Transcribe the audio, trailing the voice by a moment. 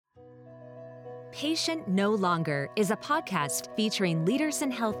Patient No Longer is a podcast featuring leaders in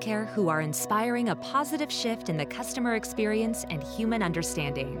healthcare who are inspiring a positive shift in the customer experience and human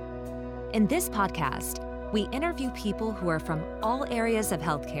understanding. In this podcast, we interview people who are from all areas of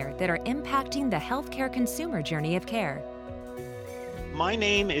healthcare that are impacting the healthcare consumer journey of care. My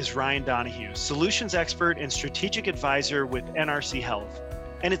name is Ryan Donahue, Solutions Expert and Strategic Advisor with NRC Health,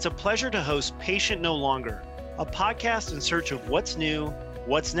 and it's a pleasure to host Patient No Longer, a podcast in search of what's new,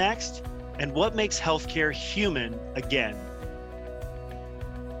 what's next, and what makes healthcare human again.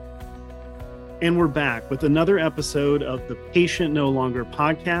 And we're back with another episode of the Patient No Longer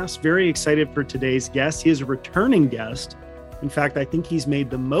podcast. Very excited for today's guest. He is a returning guest. In fact, I think he's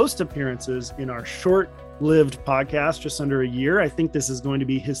made the most appearances in our short-lived podcast, just under a year. I think this is going to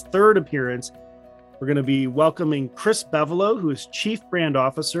be his third appearance. We're going to be welcoming Chris Bevolo, who is Chief Brand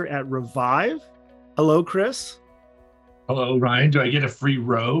Officer at Revive. Hello, Chris. Hello, Ryan. Do I get a free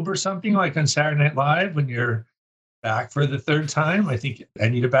robe or something like on Saturday Night Live when you're back for the third time? I think I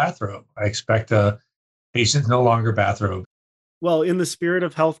need a bathrobe. I expect a Patient No Longer bathrobe. Well, in the spirit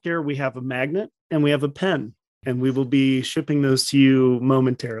of healthcare, we have a magnet and we have a pen, and we will be shipping those to you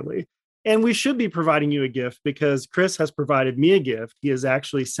momentarily. And we should be providing you a gift because Chris has provided me a gift. He has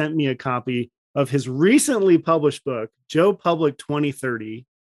actually sent me a copy of his recently published book, Joe Public 2030.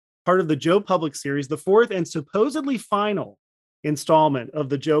 Part of the Joe Public series, the fourth and supposedly final installment of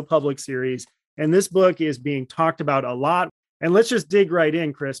the Joe Public series. And this book is being talked about a lot. And let's just dig right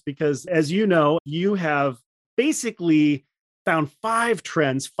in, Chris, because as you know, you have basically found 5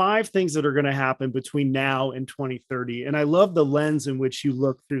 trends, 5 things that are going to happen between now and 2030. And I love the lens in which you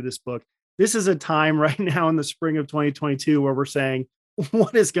look through this book. This is a time right now in the spring of 2022 where we're saying,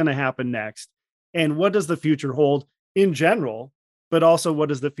 what is going to happen next? And what does the future hold in general? But also, what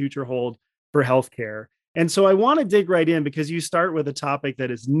does the future hold for healthcare? And so I want to dig right in because you start with a topic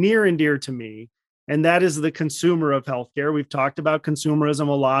that is near and dear to me, and that is the consumer of healthcare. We've talked about consumerism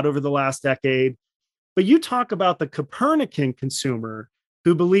a lot over the last decade, but you talk about the Copernican consumer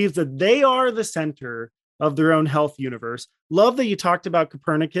who believes that they are the center of their own health universe. Love that you talked about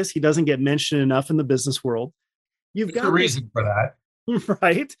Copernicus. He doesn't get mentioned enough in the business world. You've got a reason for that.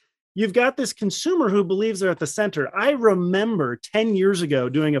 Right? You've got this consumer who believes they're at the center. I remember 10 years ago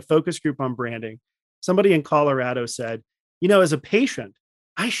doing a focus group on branding. Somebody in Colorado said, as a patient,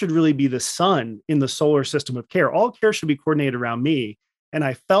 I should really be the sun in the solar system of care. All care should be coordinated around me. And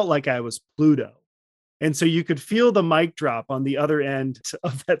I felt like I was Pluto. And so you could feel the mic drop on the other end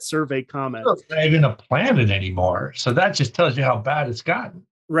of that survey comment. It's not even a planet anymore. So that just tells you how bad it's gotten.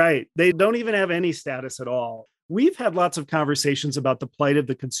 Right. They don't even have any status at all. We've had lots of conversations about the plight of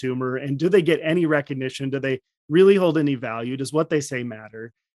the consumer and do they get any recognition? Do they really hold any value? Does what they say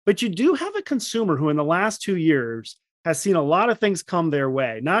matter? But you do have a consumer who in the last 2 years has seen a lot of things come their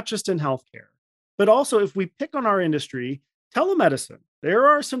way, not just in healthcare, but also if we pick on our industry, telemedicine. There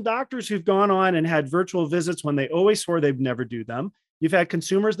are some doctors who've gone on and had virtual visits when they always swore they'd never do them. You've had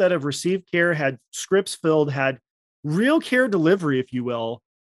consumers that have received care, had scripts filled, had real care delivery, if you will,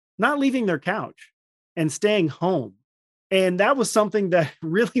 not leaving their couch and staying home. And that was something that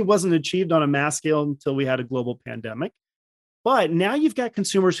really wasn't achieved on a mass scale until we had a global pandemic. But now you've got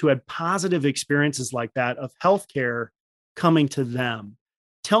consumers who had positive experiences like that of healthcare coming to them.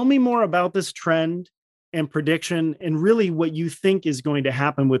 Tell me more about this trend and prediction and really what you think is going to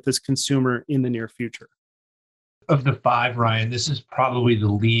happen with this consumer in the near future. Of the 5, Ryan, this is probably the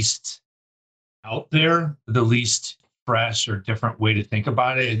least out there, the least fresh or different way to think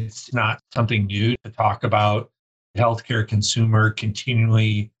about it. It's not something new to talk about the healthcare consumer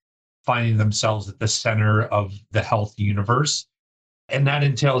continually finding themselves at the center of the health universe. And that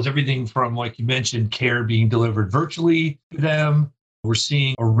entails everything from, like you mentioned, care being delivered virtually to them. We're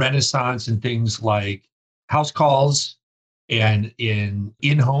seeing a renaissance in things like house calls and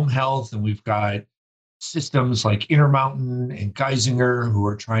in-home health. And we've got systems like Intermountain and Geisinger who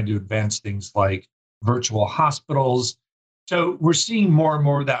are trying to advance things like virtual hospitals. So we're seeing more and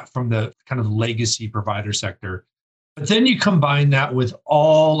more of that from the kind of legacy provider sector. But then you combine that with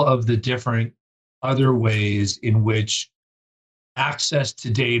all of the different other ways in which access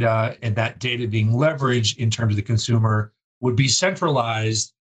to data and that data being leveraged in terms of the consumer would be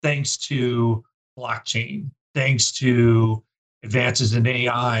centralized thanks to blockchain, thanks to advances in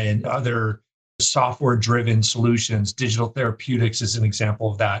AI and other software-driven solutions. Digital therapeutics is an example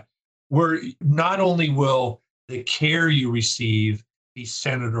of that, where not only will the care you receive be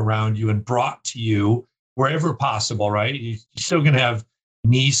centered around you and brought to you wherever possible, right? You're still going to have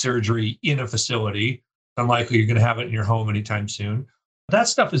knee surgery in a facility. Unlikely you're going to have it in your home anytime soon. That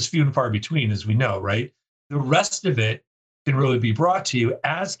stuff is few and far between, as we know, right? The rest of it can really be brought to you,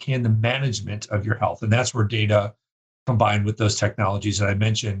 as can the management of your health. And that's where data combined with those technologies that I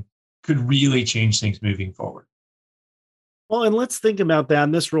mentioned could really change things moving forward. Well, and let's think about that.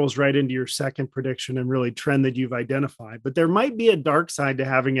 And this rolls right into your second prediction and really trend that you've identified. But there might be a dark side to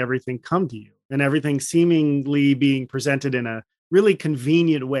having everything come to you and everything seemingly being presented in a really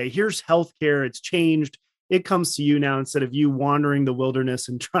convenient way. Here's healthcare. It's changed. It comes to you now instead of you wandering the wilderness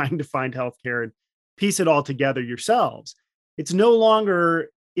and trying to find healthcare and piece it all together yourselves. It's no longer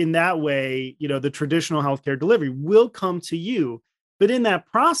in that way, the traditional healthcare delivery will come to you. But in that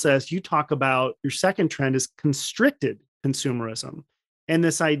process, you talk about your second trend is constricted consumerism. And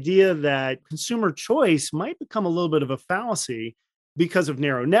this idea that consumer choice might become a little bit of a fallacy because of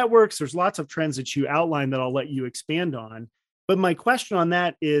narrow networks. There's lots of trends that you outline that I'll let you expand on. But my question on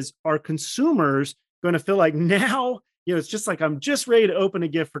that is, are consumers going to feel like now, it's just like I'm just ready to open a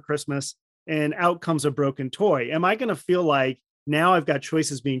gift for Christmas and out comes a broken toy? Am I going to feel like now I've got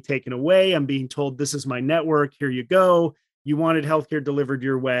choices being taken away? I'm being told this is my network. Here you go. You wanted healthcare delivered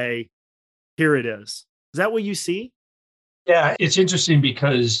your way. Here it is. Is that what you see? Yeah, it's interesting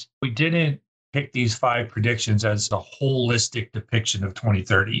because we didn't pick these 5 predictions as a holistic depiction of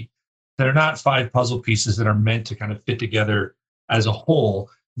 2030. They're not 5 puzzle pieces that are meant to kind of fit together as a whole,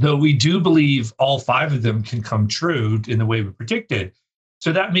 though we do believe all 5 of them can come true in the way we predicted.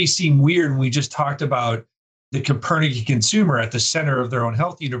 So that may seem weird when we just talked about the Copernican consumer at the center of their own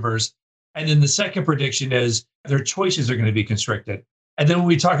health universe. And then the second prediction is their choices are going to be constricted. And then when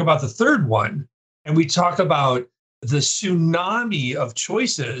we talk about the third one, and we talk about the tsunami of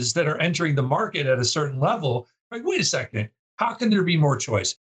choices that are entering the market at a certain level, like, wait a second, how can there be more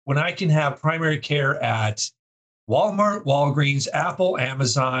choice when I can have primary care at Walmart, Walgreens, Apple,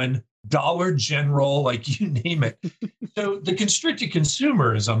 Amazon, Dollar General, like you name it? So the constricted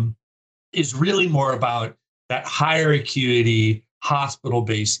consumerism is really more about that higher acuity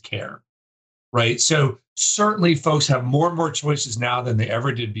hospital-based care, right? So certainly folks have more and more choices now than they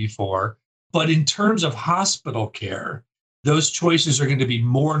ever did before. But in terms of hospital care, those choices are going to be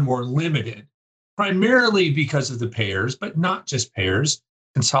more and more limited, primarily because of the payers, but not just payers.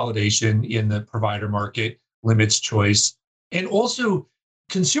 Consolidation in the provider market limits choice. And also,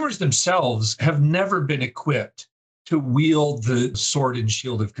 consumers themselves have never been equipped to wield the sword and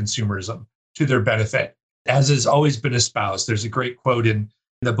shield of consumerism to their benefit, as has always been espoused. There's a great quote in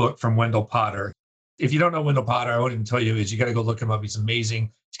the book from Wendell Potter. If you don't know Wendell Potter, I won't even tell you who he is. You got to go look him up. He's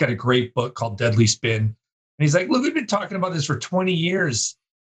amazing. He's got a great book called Deadly Spin. And he's like, look, we've been talking about this for 20 years.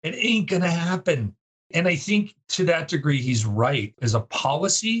 It ain't going to happen. And I think to that degree, he's right. As a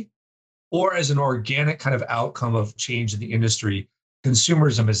policy or as an organic kind of outcome of change in the industry,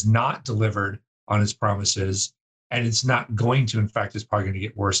 consumerism has not delivered on its promises. And it's not going to, in fact, it's probably going to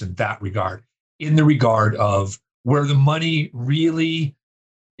get worse in that regard, in the regard of where the money really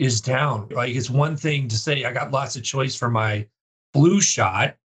is down. Like, it's one thing to say, I got lots of choice for my flu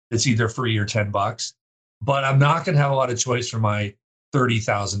shot that's either free or $10, but I'm not going to have a lot of choice for my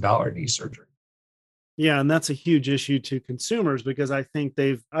 $30,000 knee surgery. Yeah, and that's a huge issue to consumers because I think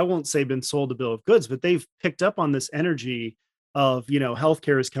I won't say been sold a bill of goods, but they've picked up on this energy of,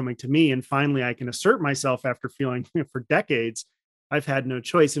 healthcare is coming to me. And finally, I can assert myself after feeling for decades, I've had no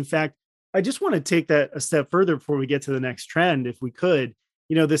choice. In fact, I just want to take that a step further before we get to the next trend, if we could.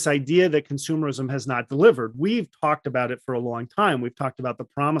 This idea that consumerism has not delivered. We've talked about it for a long time. We've talked about the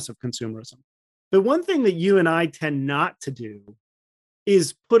promise of consumerism. But one thing that you and I tend not to do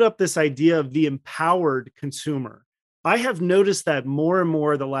is put up this idea of the empowered consumer. I have noticed that more and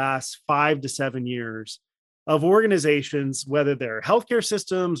more the last 5 to 7 years of organizations, whether they're healthcare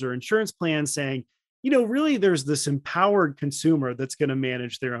systems or insurance plans, saying, really there's this empowered consumer that's going to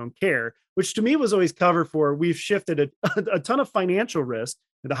manage their own care, which to me was always covered for. We've shifted a ton of financial risk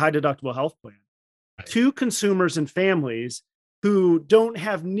to the high deductible health plan to consumers and families who don't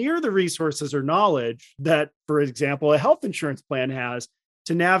have near the resources or knowledge that, for example, a health insurance plan has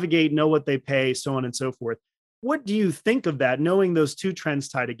to navigate, know what they pay, so on and so forth. What do you think of that, knowing those two trends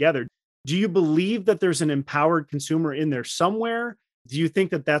tie together? Do you believe that there's an empowered consumer in there somewhere? Do you think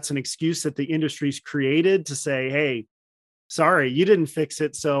that that's an excuse that the industry's created to say, hey, sorry, you didn't fix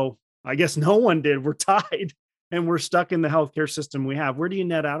it, so I guess no one did. We're tied and we're stuck in the healthcare system we have. Where do you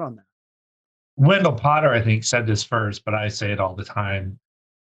net out on that? Wendell Potter, I think, said this first, but I say it all the time.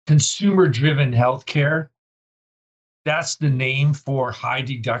 Consumer-driven healthcare, that's the name for high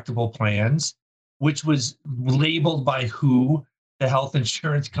deductible plans, which was labeled by WHO, the health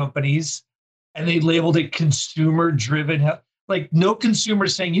insurance companies, and they labeled it consumer-driven health. Like, no consumer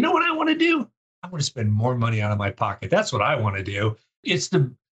saying, you know what I want to do? I want to spend more money out of my pocket. That's what I want to do. It's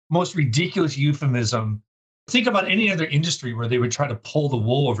the most ridiculous euphemism Think about any other industry where they would try to pull the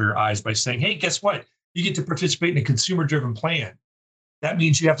wool over your eyes by saying, hey, guess what? You get to participate in a consumer-driven plan. That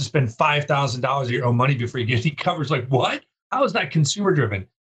means you have to spend $5,000 of your own money before you get any coverage. Like, what? How is that consumer-driven?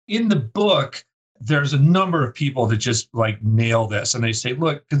 In the book, there's a number of people that just like nail this. And they say,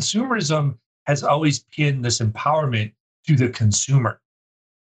 look, consumerism has always pinned this empowerment to the consumer.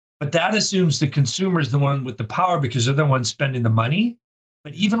 But that assumes the consumer is the one with the power because they're the one spending the money.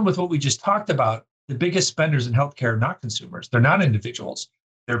 But even with what we just talked about, the biggest spenders in healthcare are not consumers. They're not individuals.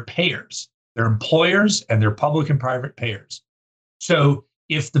 They're payers. They're employers and they're public and private payers. So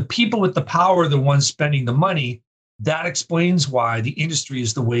if the people with the power are the ones spending the money, that explains why the industry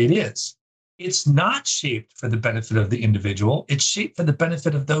is the way it is. It's not shaped for the benefit of the individual. It's shaped for the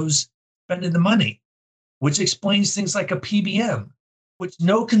benefit of those spending the money, which explains things like a PBM, which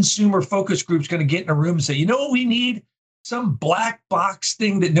no consumer focus group is going to get in a room and say, you know what we need? Some black box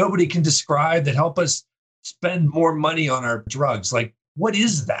thing that nobody can describe that help us spend more money on our drugs. Like, what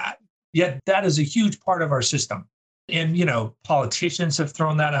is that? Yet that is a huge part of our system. And, you know, politicians have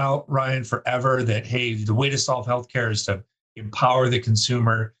thrown that out, Ryan, forever, that, hey, the way to solve healthcare is to empower the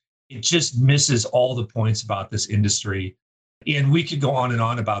consumer. It just misses all the points about this industry. And we could go on and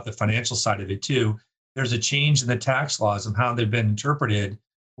on about the financial side of it too. There's a change in the tax laws and how they've been interpreted,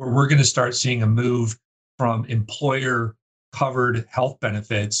 where we're going to start seeing a move from employer covered health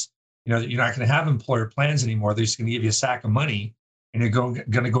benefits. You know, you're not going to have employer plans anymore. They're just going to give you a sack of money and you're going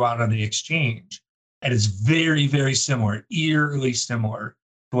to go out on the exchange. And it's very, very similar, eerily similar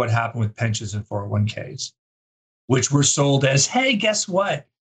to what happened with pensions and 401ks, which were sold as, hey, guess what?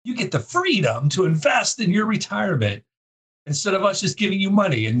 You get the freedom to invest in your retirement instead of us just giving you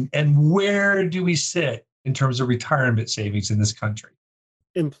money. And where do we sit in terms of retirement savings in this country?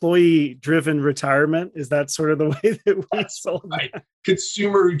 Employee-driven retirement, is that sort of the way that we sold right. that?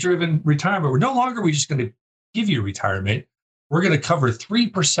 Consumer-driven retirement. We're no longer just going to give you retirement. We're going to cover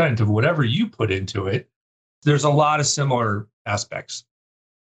 3% of whatever you put into it. There's a lot of similar aspects.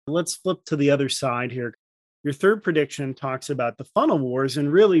 Let's flip to the other side here. Your third prediction talks about the funnel wars.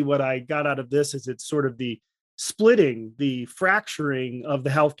 And really what I got out of this is it's sort of the splitting, the fracturing of the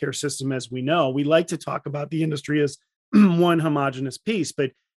healthcare system as we know. We like to talk about the industry as one homogenous piece,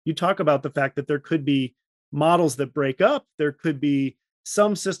 but you talk about the fact that there could be models that break up. There could be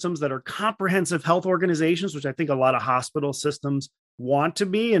some systems that are comprehensive health organizations, which I think a lot of hospital systems want to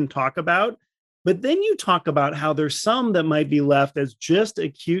be and talk about. But then you talk about how there's some that might be left as just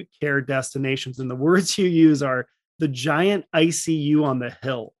acute care destinations. And the words you use are the giant ICU on the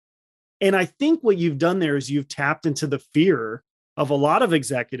hill. And I think what you've done there is you've tapped into the fear of a lot of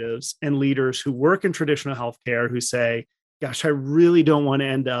executives and leaders who work in traditional healthcare who say, gosh, I really don't want to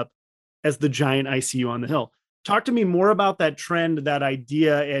end up as the giant ICU on the hill. Talk to me more about that trend, that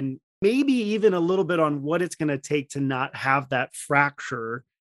idea, and maybe even a little bit on what it's going to take to not have that fracture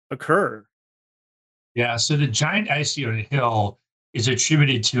occur. Yeah, so the giant ICU on the hill is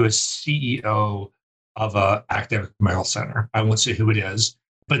attributed to a CEO of an academic medical center. I won't say who it is,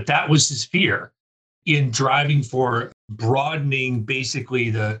 but that was his fear in driving for broadening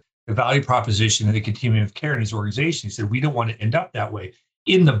basically the value proposition and the continuum of care in his organization. He said, we don't want to end up that way.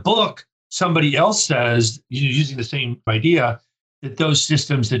 In the book, somebody else says, using the same idea, that those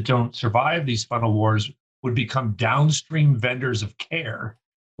systems that don't survive these funnel wars would become downstream vendors of care,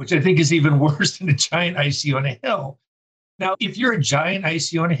 which I think is even worse than a giant ICU on a hill. Now, if you're a giant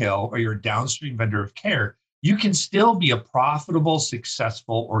ICU on a hill or you're a downstream vendor of care, you can still be a profitable,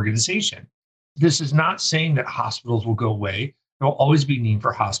 successful organization. This is not saying that hospitals will go away. There will always be need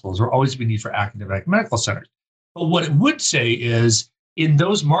for hospitals. There will always be need for academic medical centers. But what it would say is, in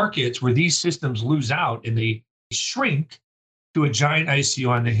those markets where these systems lose out and they shrink to a giant ICU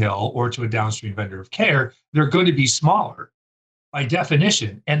on the hill or to a downstream vendor of care, they're going to be smaller by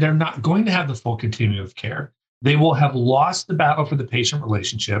definition, and they're not going to have the full continuum of care. They will have lost the battle for the patient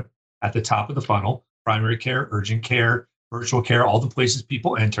relationship at the top of the funnel, primary care, urgent care, virtual care, all the places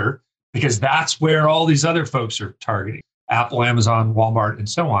people enter, because that's where all these other folks are targeting, Apple, Amazon, Walmart, and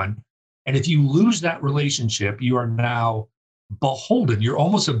so on. And if you lose that relationship, you are now beholden. You're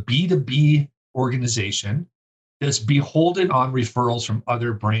almost a B2B organization that's beholden on referrals from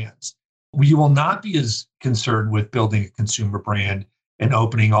other brands. You will not be as concerned with building a consumer brand and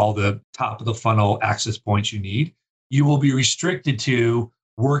opening all the top of the funnel access points you need. You will be restricted to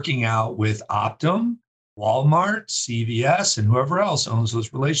working out with Optum, Walmart, CVS, and whoever else owns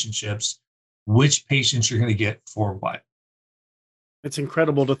those relationships, which patients you're going to get for what. It's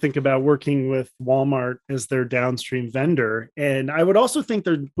incredible to think about working with Walmart as their downstream vendor. And I would also think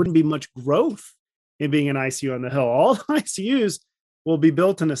there wouldn't be much growth in being an ICU on the hill. All the ICUs will be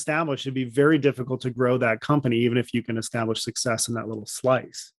built and established, it'd be very difficult to grow that company, even if you can establish success in that little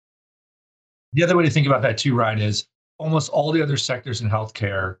slice. The other way to think about that too, Ryan, is almost all the other sectors in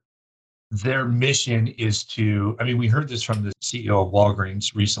healthcare, their mission is to, I mean, we heard this from the CEO of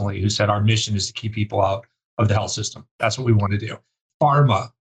Walgreens recently, who said, our mission is to keep people out of the health system. That's what we want to do. Pharma,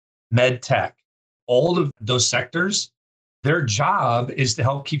 med tech, all of those sectors, their job is to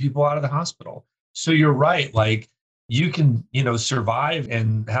help keep people out of the hospital. So you're right. Like you can, survive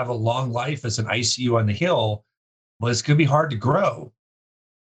and have a long life as an ICU on the Hill, but it's going to be hard to grow.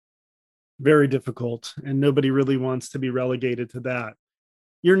 Very difficult. And nobody really wants to be relegated to that.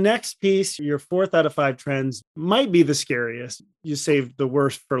 Your next piece, your 4th out of 5 trends, might be the scariest. You saved the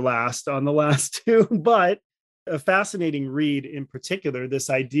worst for last on the last 2, but a fascinating read in particular,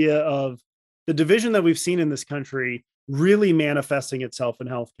 this idea of the division that we've seen in this country really manifesting itself in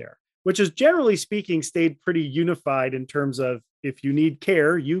healthcare, which is generally speaking stayed pretty unified in terms of if you need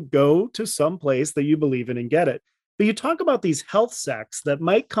care, you go to some place that you believe in and get it. But you talk about these health sects that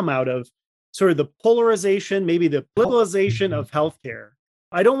might come out of sort of the polarization, maybe the politicalization of healthcare.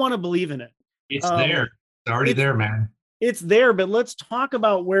 I don't want to believe in it. It's there. It's already there, man. It's there, but let's talk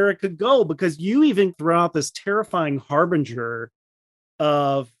about where it could go, because you even throw out this terrifying harbinger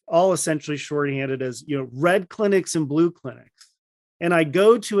of all essentially shorthanded as, red clinics and blue clinics. And I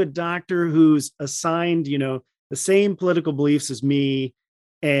go to a doctor who's assigned, the same political beliefs as me,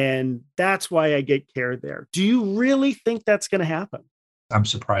 and that's why I get care there. Do you really think that's going to happen? I'm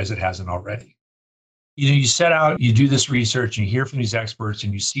surprised it hasn't already. You set out, you do this research, and you hear from these experts,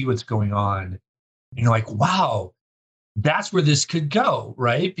 and you see what's going on. And you're like, wow, that's where this could go,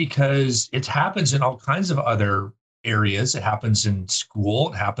 right? Because it happens in all kinds of other areas. It happens in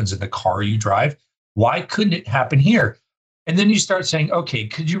school. It happens in the car you drive. Why couldn't it happen here? And then you start saying, okay,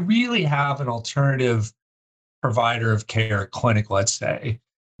 could you really have an alternative provider of care, a clinic, let's say,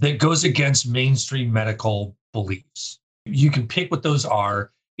 that goes against mainstream medical beliefs? You can pick what those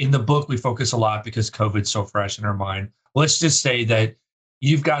are. In the book, we focus a lot because COVID's so fresh in our mind. Let's just say that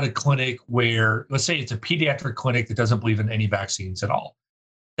you've got a clinic where, let's say it's a pediatric clinic that doesn't believe in any vaccines at all.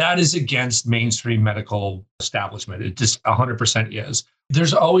 That is against mainstream medical establishment. It just 100% is.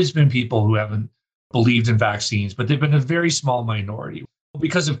 There's always been people who haven't believed in vaccines, but they've been a very small minority.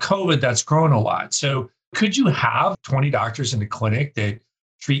 Because of COVID, that's grown a lot. So could you have 20 doctors in the clinic that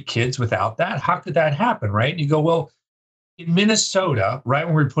treat kids without that? How could that happen, right? And you go, well, in Minnesota, right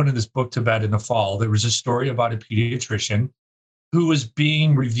when we were putting this book to bed in the fall, there was a story about a pediatrician who was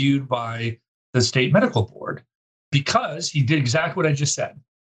being reviewed by the state medical board because he did exactly what I just said.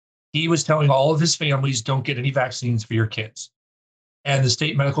 He was telling all of his families, don't get any vaccines for your kids. And the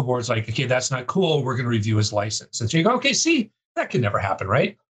state medical board's like, okay, that's not cool. We're going to review his license. And so you go, okay, see, that could never happen,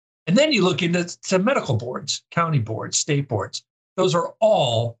 right? And then you look into medical boards, county boards, state boards. Those are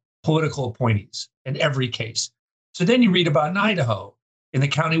all political appointees in every case. So then you read about in Idaho, in the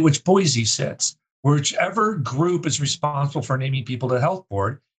county which Boise sits, whichever group is responsible for naming people to the health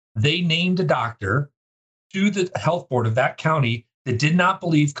board, they named a doctor to the health board of that county that did not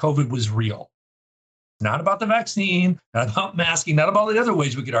believe COVID was real. Not about the vaccine, not about masking, not about all the other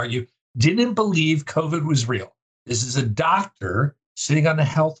ways we could argue, didn't believe COVID was real. This is a doctor sitting on the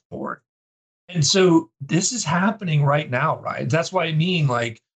health board. And so this is happening right now, right? That's why I mean,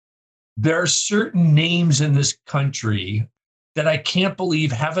 like, there are certain names in this country that I can't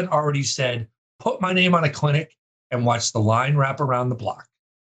believe haven't already said, put my name on a clinic and watch the line wrap around the block.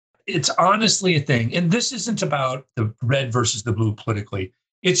 It's honestly a thing. And this isn't about the red versus the blue politically.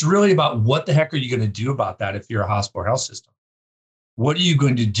 It's really about what the heck are you going to do about that if you're a hospital or health system? What are you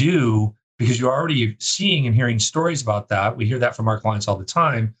going to do? Because you're already seeing and hearing stories about that. We hear that from our clients all the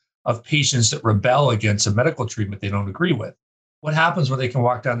time of patients that rebel against a medical treatment they don't agree with. What happens when they can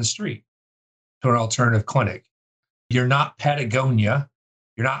walk down the street to an alternative clinic? You're not Patagonia.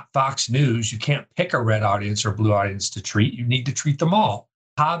 You're not Fox News. You can't pick a red audience or blue audience to treat. You need to treat them all.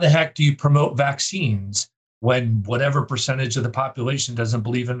 How the heck do you promote vaccines when whatever percentage of the population doesn't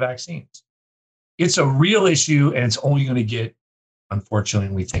believe in vaccines? It's a real issue, and it's only going to get,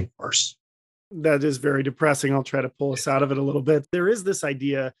 unfortunately, we think, worse. That is very depressing. I'll try to pull us out of it a little bit. There is this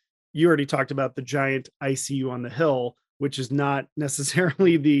idea, you already talked about the giant ICU on the Hill, which is not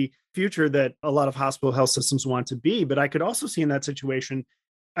necessarily the future that a lot of hospital health systems want to be. But I could also see in that situation,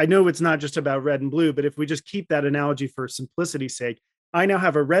 I know it's not just about red and blue, but if we just keep that analogy for simplicity's sake, I now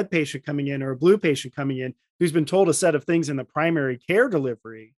have a red patient coming in or a blue patient coming in who's been told a set of things in the primary care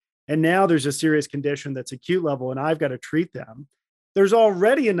delivery. And now there's a serious condition that's acute level and I've got to treat them. There's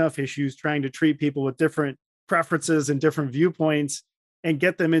already enough issues trying to treat people with different preferences and different viewpoints and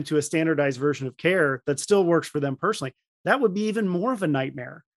get them into a standardized version of care that still works for them personally. that would be even more of a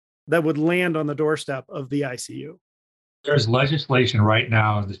nightmare that would land on the doorstep of the ICU. There's legislation right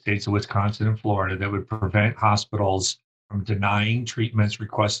now in the states of Wisconsin and Florida that would prevent hospitals from denying treatments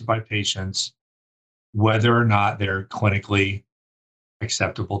requested by patients, whether or not they're clinically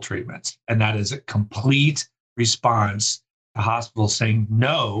acceptable treatments. And that is a complete response to hospitals saying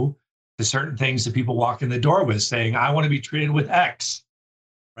no to certain things that people walk in the door with, saying, I want to be treated with X,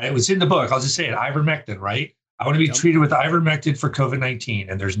 right? It was in the book. I'll just say it, ivermectin, right? I want to be treated with ivermectin for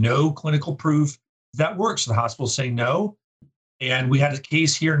COVID-19. And there's no clinical proof that works. The hospitals say no. And we had a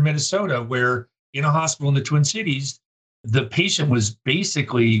case here in Minnesota where in a hospital in the Twin Cities, the patient was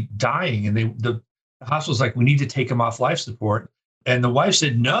basically dying. And the hospital's like, we need to take him off life support. And the wife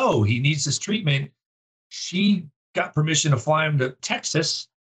said, no, he needs this treatment. She got permission to fly him to Texas,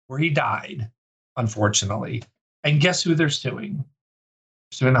 where he died, unfortunately. And guess who they're suing?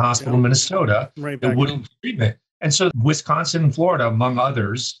 Suing the hospital in Minnesota that wouldn't treatment. And so Wisconsin and Florida, among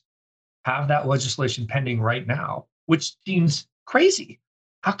others, have that legislation pending right now, which seems crazy.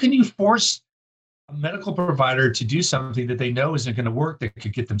 How can you force a medical provider to do something that they know isn't going to work, that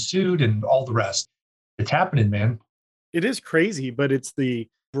could get them sued and all the rest? It's happening, man. It is crazy, but it's the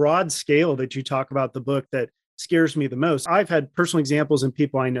broad scale that you talk about the book that scares me the most. I've had personal examples and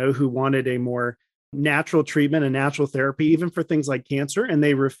people I know who wanted a more natural treatment, a natural therapy, even for things like cancer, and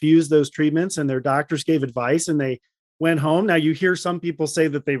they refused those treatments and their doctors gave advice and they went home. Now you hear some people say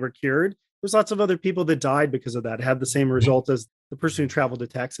that they were cured. There's lots of other people that died because of that, had the same result as the person who traveled to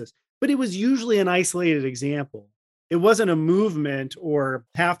Texas. But it was usually an isolated example. It wasn't a movement or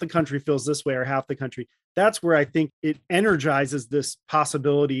half the country feels this way or half the country. That's where I think it energizes this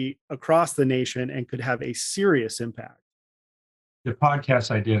possibility across the nation and could have a serious impact. The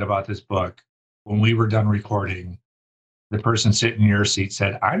podcast I did about this book, when we were done recording, the person sitting in your seat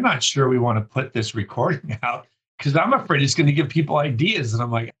said, I'm not sure we want to put this recording out because I'm afraid it's going to give people ideas. And I'm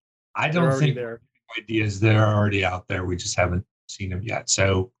like, I don't think there are ideas that are already out there. We just haven't seen them yet.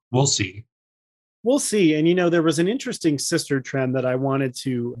 So we'll see. We'll see. And, there was an interesting sister trend that I wanted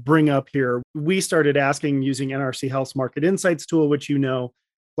to bring up here. We started asking using NRC Health's Market Insights tool, which,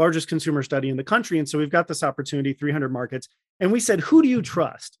 largest consumer study in the country. And so we've got this opportunity, 300 markets. And we said, who do you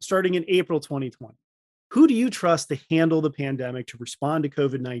trust starting in April 2020? Who do you trust to handle the pandemic, to respond to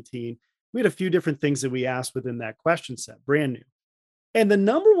COVID-19? We had a few different things that we asked within that question set, brand new. And the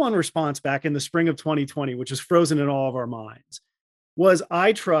number one response back in the spring of 2020, which is frozen in all of our minds, was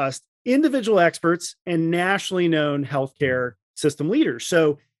I trust individual experts and nationally known healthcare system leaders.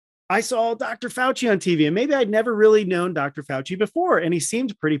 So I saw Dr. Fauci on TV, and maybe I'd never really known Dr. Fauci before, and he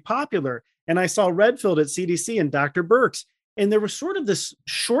seemed pretty popular. And I saw Redfield at CDC and Dr. Birx. And there was sort of this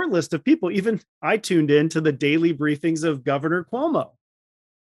short list of people. Even I tuned in to the daily briefings of Governor Cuomo.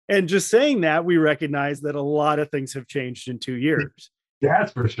 And just saying that, we recognize that a lot of things have changed in 2 years.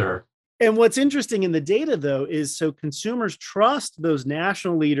 That's for sure. And what's interesting in the data, though, is so consumers trust those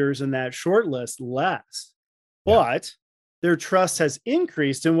national leaders in that short list less, but their trust has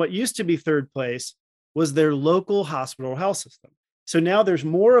increased. And what used to be third place was their local hospital or health system. So now there's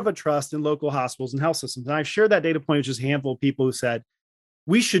more of a trust in local hospitals and health systems. And I've shared that data point with just a handful of people who said,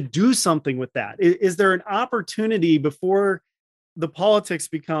 we should do something with that. Is there an opportunity before the politics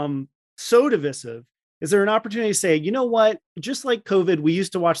become so divisive? Is there an opportunity to say, you know what, just like COVID, we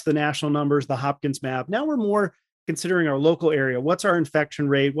used to watch the national numbers, the Hopkins map. Now we're more considering our local area. What's our infection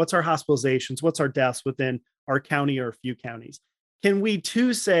rate? What's our hospitalizations? What's our deaths within our county or a few counties? Can we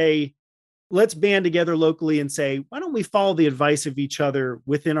too say, let's band together locally and say, why don't we follow the advice of each other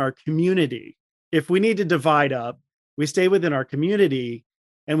within our community? If we need to divide up, we stay within our community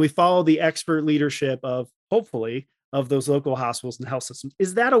and we follow the expert leadership of, hopefully, of those local hospitals and health systems.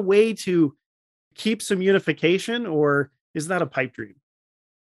 Is that a way to keep some unification, or is that a pipe dream?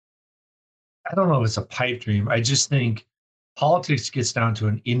 I don't know if it's a pipe dream. I just think politics gets down to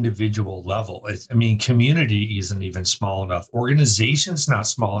an individual level. Community isn't even small enough. Organization's not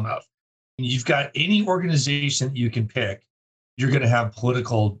small enough. You've got any organization that you can pick, you're going to have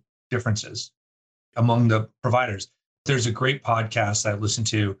political differences among the providers. There's a great podcast I listened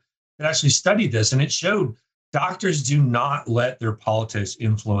to that actually studied this, and it showed doctors do not let their politics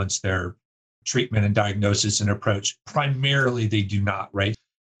influence their treatment and diagnosis and approach. Primarily, they do not, right?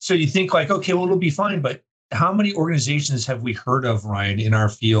 So you think like, okay, well, it'll be fine. But how many organizations have we heard of, Ryan, in our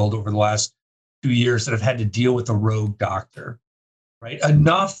field over the last 2 years that have had to deal with a rogue doctor, right?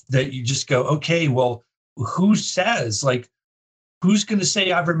 Enough that you just go, okay, well, who says, who's going to say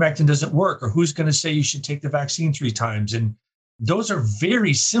ivermectin doesn't work? Or who's going to say you should take the vaccine 3 times? And those are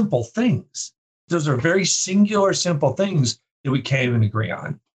very simple things. Those are very singular, simple things that we can't even agree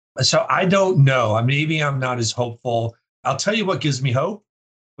on. So I don't know. Maybe I'm not as hopeful I'll tell you what gives me hope.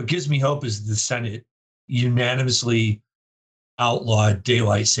 What gives me hope is the Senate unanimously outlawed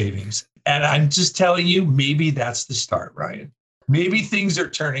daylight savings. And I'm just telling you, maybe that's the start, Ryan. Maybe things are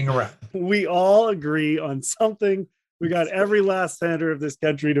turning around. We all agree on something. We got every last senator of this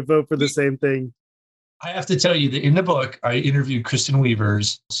country to vote for the same thing. I have to tell you that in the book, I interviewed Kristen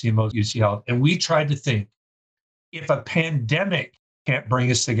Weavers, CMO of UC Health, and we tried to think, if a pandemic can't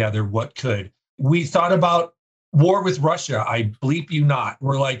bring us together, what could? We thought about war with Russia. I bleep you not.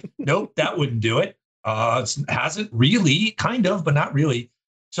 We're like, nope, that wouldn't do it. It hasn't really, kind of, but not really.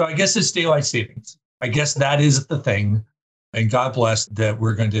 So I guess it's daylight savings. I guess that is the thing. And God bless that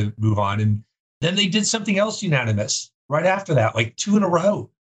we're going to move on. And then they did something else unanimous right after that, like 2 in a row.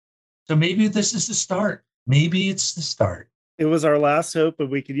 So maybe this is the start. Maybe it's the start. It was our last hope, but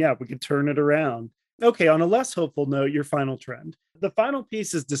we could turn it around. Okay, on a less hopeful note, your final trend. The final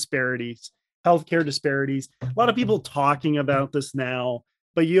piece is disparities, healthcare disparities. A lot of people talking about this now,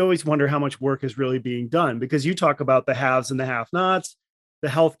 but you always wonder how much work is really being done because you talk about the haves and the have-nots, the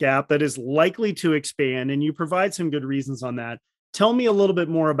health gap that is likely to expand, and you provide some good reasons on that. Tell me a little bit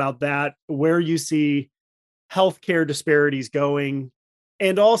more about that, where you see healthcare disparities going,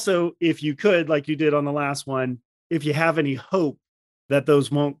 and also, if you could, like you did on the last one, if you have any hope that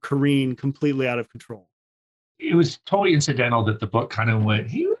those won't careen completely out of control. It was totally incidental that the book kind of went,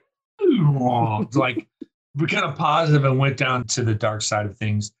 like, we're kind of positive and went down to the dark side of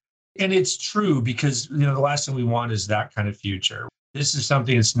things. And it's true because, the last thing we want is that kind of future. This is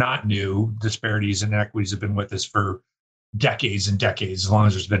something that's not new. Disparities and inequities have been with us for decades and decades, as long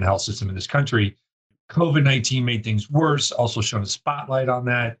as there's been a health system in this country. COVID-19 made things worse, also shone a spotlight on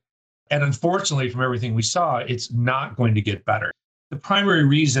that. And unfortunately, from everything we saw, it's not going to get better. The primary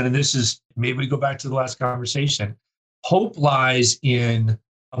reason, and this is, maybe we go back to the last conversation, hope lies in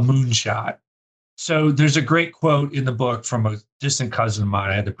a moonshot. So there's a great quote in the book from a distant cousin of mine.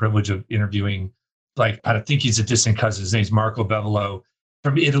 I had the privilege of interviewing, I think he's a distant cousin. His name's Marco Bevolo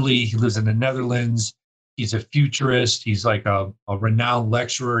from Italy. He lives in the Netherlands. He's a futurist. He's like a renowned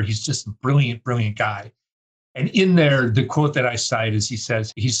lecturer. He's just a brilliant, brilliant guy. And in there, the quote that I cite is he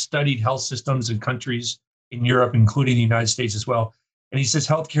says he's studied health systems in countries in Europe, including the United States as well. And he says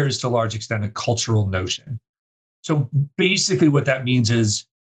healthcare is to a large extent a cultural notion. So basically what that means is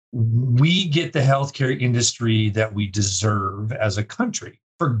we get the healthcare industry that we deserve as a country,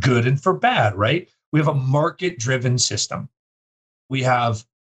 for good and for bad, right? We have a market-driven system. We have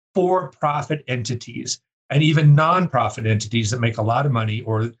for-profit entities and even nonprofit entities that make a lot of money,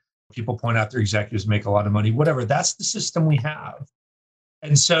 or people point out their executives make a lot of money, whatever. That's the system we have.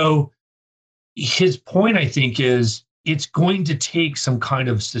 And so his point, I think, is it's going to take some kind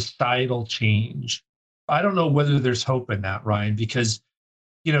of societal change. I don't know whether there's hope in that, Ryan, because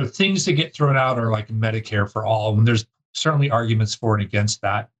things that get thrown out are like Medicare for all, and there's certainly arguments for and against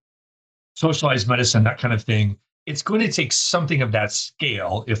that. Socialized medicine, that kind of thing. It's going to take something of that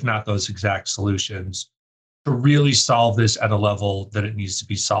scale, if not those exact solutions, to really solve this at a level that it needs to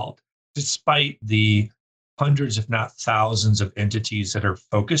be solved, despite the hundreds, if not thousands, of entities that are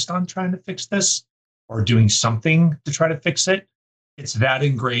focused on trying to fix this or doing something to try to fix it. It's that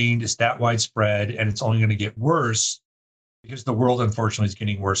ingrained, it's that widespread, and it's only going to get worse because the world, unfortunately, is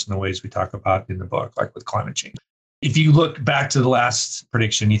getting worse in the ways we talk about in the book, like with climate change. If you look back to the last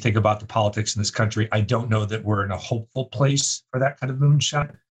prediction, you think about the politics in this country, I don't know that we're in a hopeful place for that kind of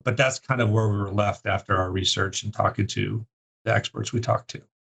moonshot, but that's kind of where we were left after our research and talking to the experts we talked to.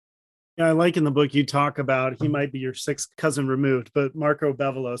 Yeah, I like in the book you talk about, he might be your sixth cousin removed, but Marco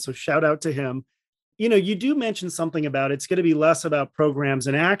Bevolo, so shout out to him. You do mention something about it's going to be less about programs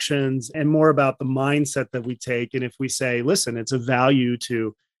and actions and more about the mindset that we take. And if we say, listen, it's a value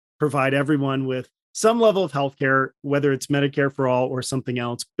to provide everyone with some level of healthcare, whether it's Medicare for all or something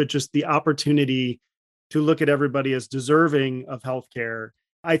else, but just the opportunity to look at everybody as deserving of healthcare.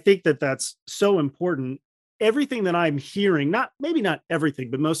 I think that that's so important. Everything that I'm hearing, maybe not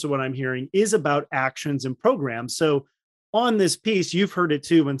everything, but most of what I'm hearing is about actions and programs. So on this piece, you've heard it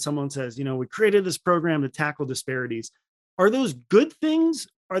too, when someone says, we created this program to tackle disparities. Are those good things?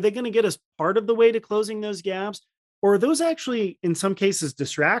 Are they going to get us part of the way to closing those gaps? Or are those actually, in some cases,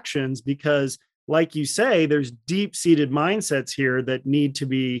 distractions? Because like you say, there's deep-seated mindsets here that need to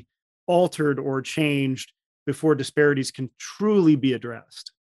be altered or changed before disparities can truly be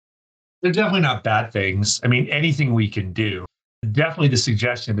addressed. They're definitely not bad things. I mean, anything we can do. Definitely the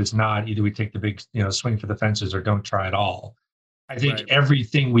suggestion is not either we take the big, swing for the fences or don't try at all. I think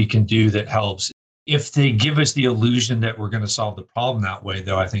everything we can do that helps. If they give us the illusion that we're going to solve the problem that way,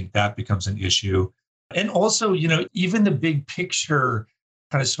 though, I think that becomes an issue. And also, even the big picture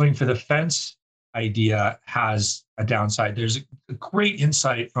kind of swing for the fence idea has a downside. There's a great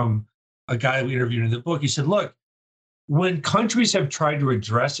insight from a guy we interviewed in the book. He said, look, when countries have tried to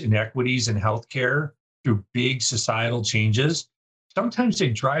address inequities in healthcare through big societal changes, sometimes they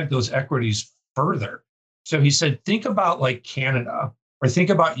drive those equities further. So he said, think about like Canada, or think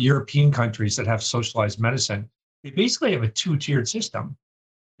about European countries that have socialized medicine. They basically have a two-tiered system.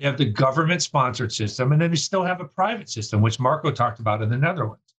 They have the government-sponsored system, and then they still have a private system, which Marco talked about in the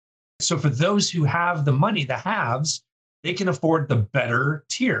Netherlands. So for those who have the money, the haves, they can afford the better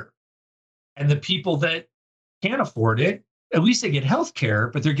tier. And the people that can't afford it, at least they get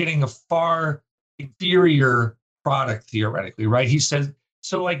healthcare, but they're getting a far inferior product theoretically, right? He says,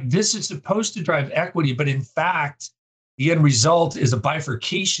 so like this is supposed to drive equity, but in fact, the end result is a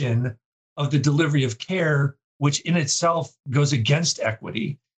bifurcation of the delivery of care, which in itself goes against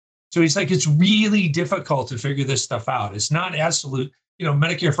equity. So he's like, it's really difficult to figure this stuff out. It's not absolute,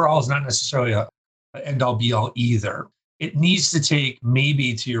 Medicare for all is not necessarily a end all be all either. It needs to take,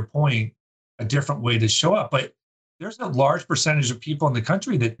 maybe to your point, a different way to show up. But there's a large percentage of people in the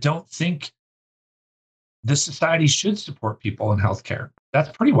country that don't think the society should support people in healthcare. That's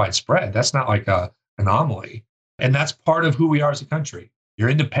pretty widespread. That's not like an anomaly. And that's part of who we are as a country. You're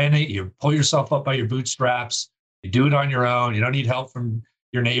independent. You pull yourself up by your bootstraps. You do it on your own. You don't need help from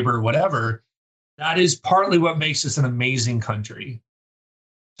your neighbor, whatever. That is partly what makes us an amazing country.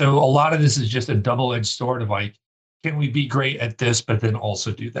 So a lot of this is just a double-edged sword of like, can we be great at this, but then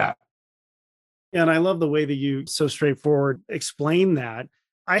also do that? And I love the way that you so straightforward explain that.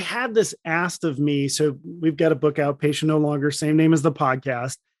 I had this asked of me. So we've got a book out, Patient No Longer, same name as the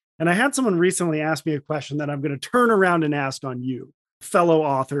podcast. And I had someone recently ask me a question that I'm going to turn around and ask on you, fellow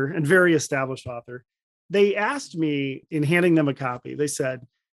author and very established author. They asked me in handing them a copy, they said,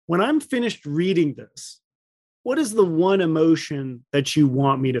 when I'm finished reading this, what is the one emotion that you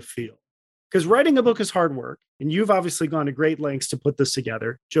want me to feel? Because writing a book is hard work. And you've obviously gone to great lengths to put this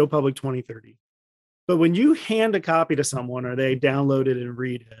together, Joe Public 2030. But when you hand a copy to someone or they download it and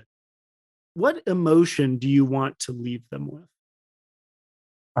read it, what emotion do you want to leave them with?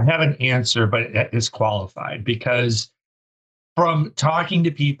 I have an answer, but it's qualified because from talking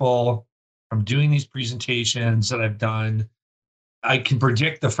to people, from doing these presentations that I've done, I can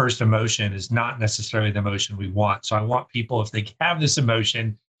predict the first emotion is not necessarily the emotion we want. So I want people, if they have this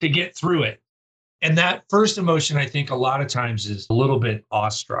emotion, to get through it. And that first emotion, I think a lot of times is a little bit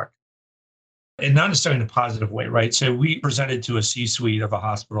awestruck. And not necessarily in a positive way, right? So we presented to a C-suite of a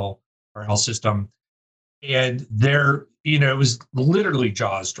hospital or health system, and there, it was literally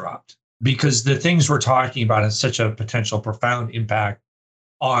jaws dropped because the things we're talking about has such a potential profound impact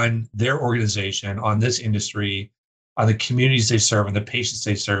on their organization, on this industry, on the communities they serve, and the patients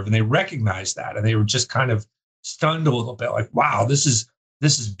they serve. And they recognized that, and they were just kind of stunned a little bit, like, wow, this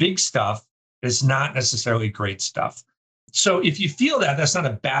is big stuff. It's not necessarily great stuff. So if you feel that, that's not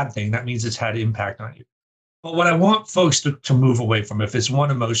a bad thing. That means it's had impact on you. But what I want folks to move away from, if it's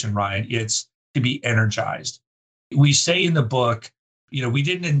one emotion, Ryan, it's to be energized. We say in the book, we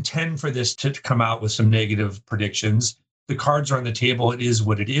didn't intend for this to come out with some negative predictions. The cards are on the table. It is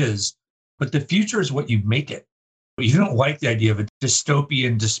what it is. But the future is what you make it. If you don't like the idea of a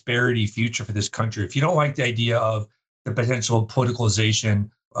dystopian disparity future for this country, if you don't like the idea of the potential politicalization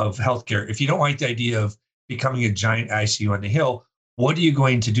of healthcare, if you don't like the idea of becoming a giant ICU on the Hill, what are you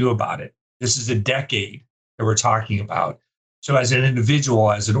going to do about it? This is a decade that we're talking about. So as an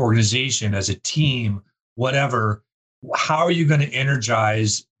individual, as an organization, as a team, whatever, how are you going to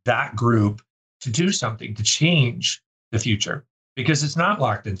energize that group to do something, to change the future? Because it's not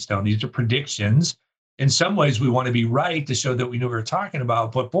locked in stone. These are predictions. In some ways, we want to be right to show that we know what we're talking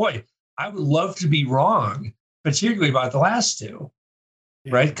about. But boy, I would love to be wrong, particularly about the last two.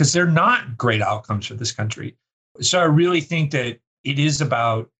 Yeah. Right? Because they're not great outcomes for this country. So I really think that it is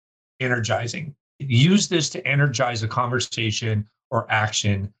about energizing. Use this to energize a conversation or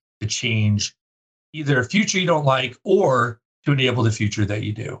action to change either a future you don't like or to enable the future that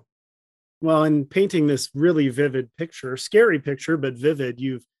you do. Well, in painting this really vivid picture, scary picture, but vivid,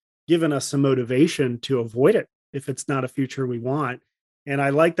 you've given us some motivation to avoid it if it's not a future we want. And I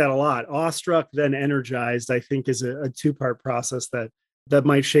like that a lot. Awestruck, then energized, I think is a two-part process that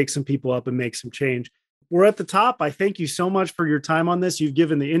might shake some people up and make some change. We're at the top. I thank you so much for your time on this. You've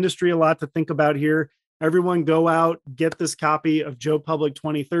given the industry a lot to think about here. Everyone go out, get this copy of Joe Public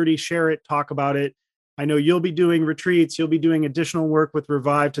 2030, share it, talk about it. I know you'll be doing retreats. You'll be doing additional work with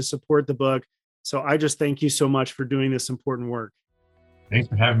Revive to support the book. So I just thank you so much for doing this important work. Thanks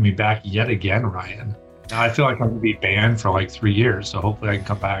for having me back yet again, Ryan. Now I feel like I'm going to be banned for like 3 years. So hopefully I can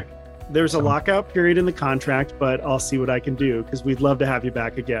come back. There's a lockout period in the contract, but I'll see what I can do because we'd love to have you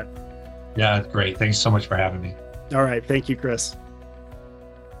back again. Yeah, great. Thanks so much for having me. All right. Thank you, Chris.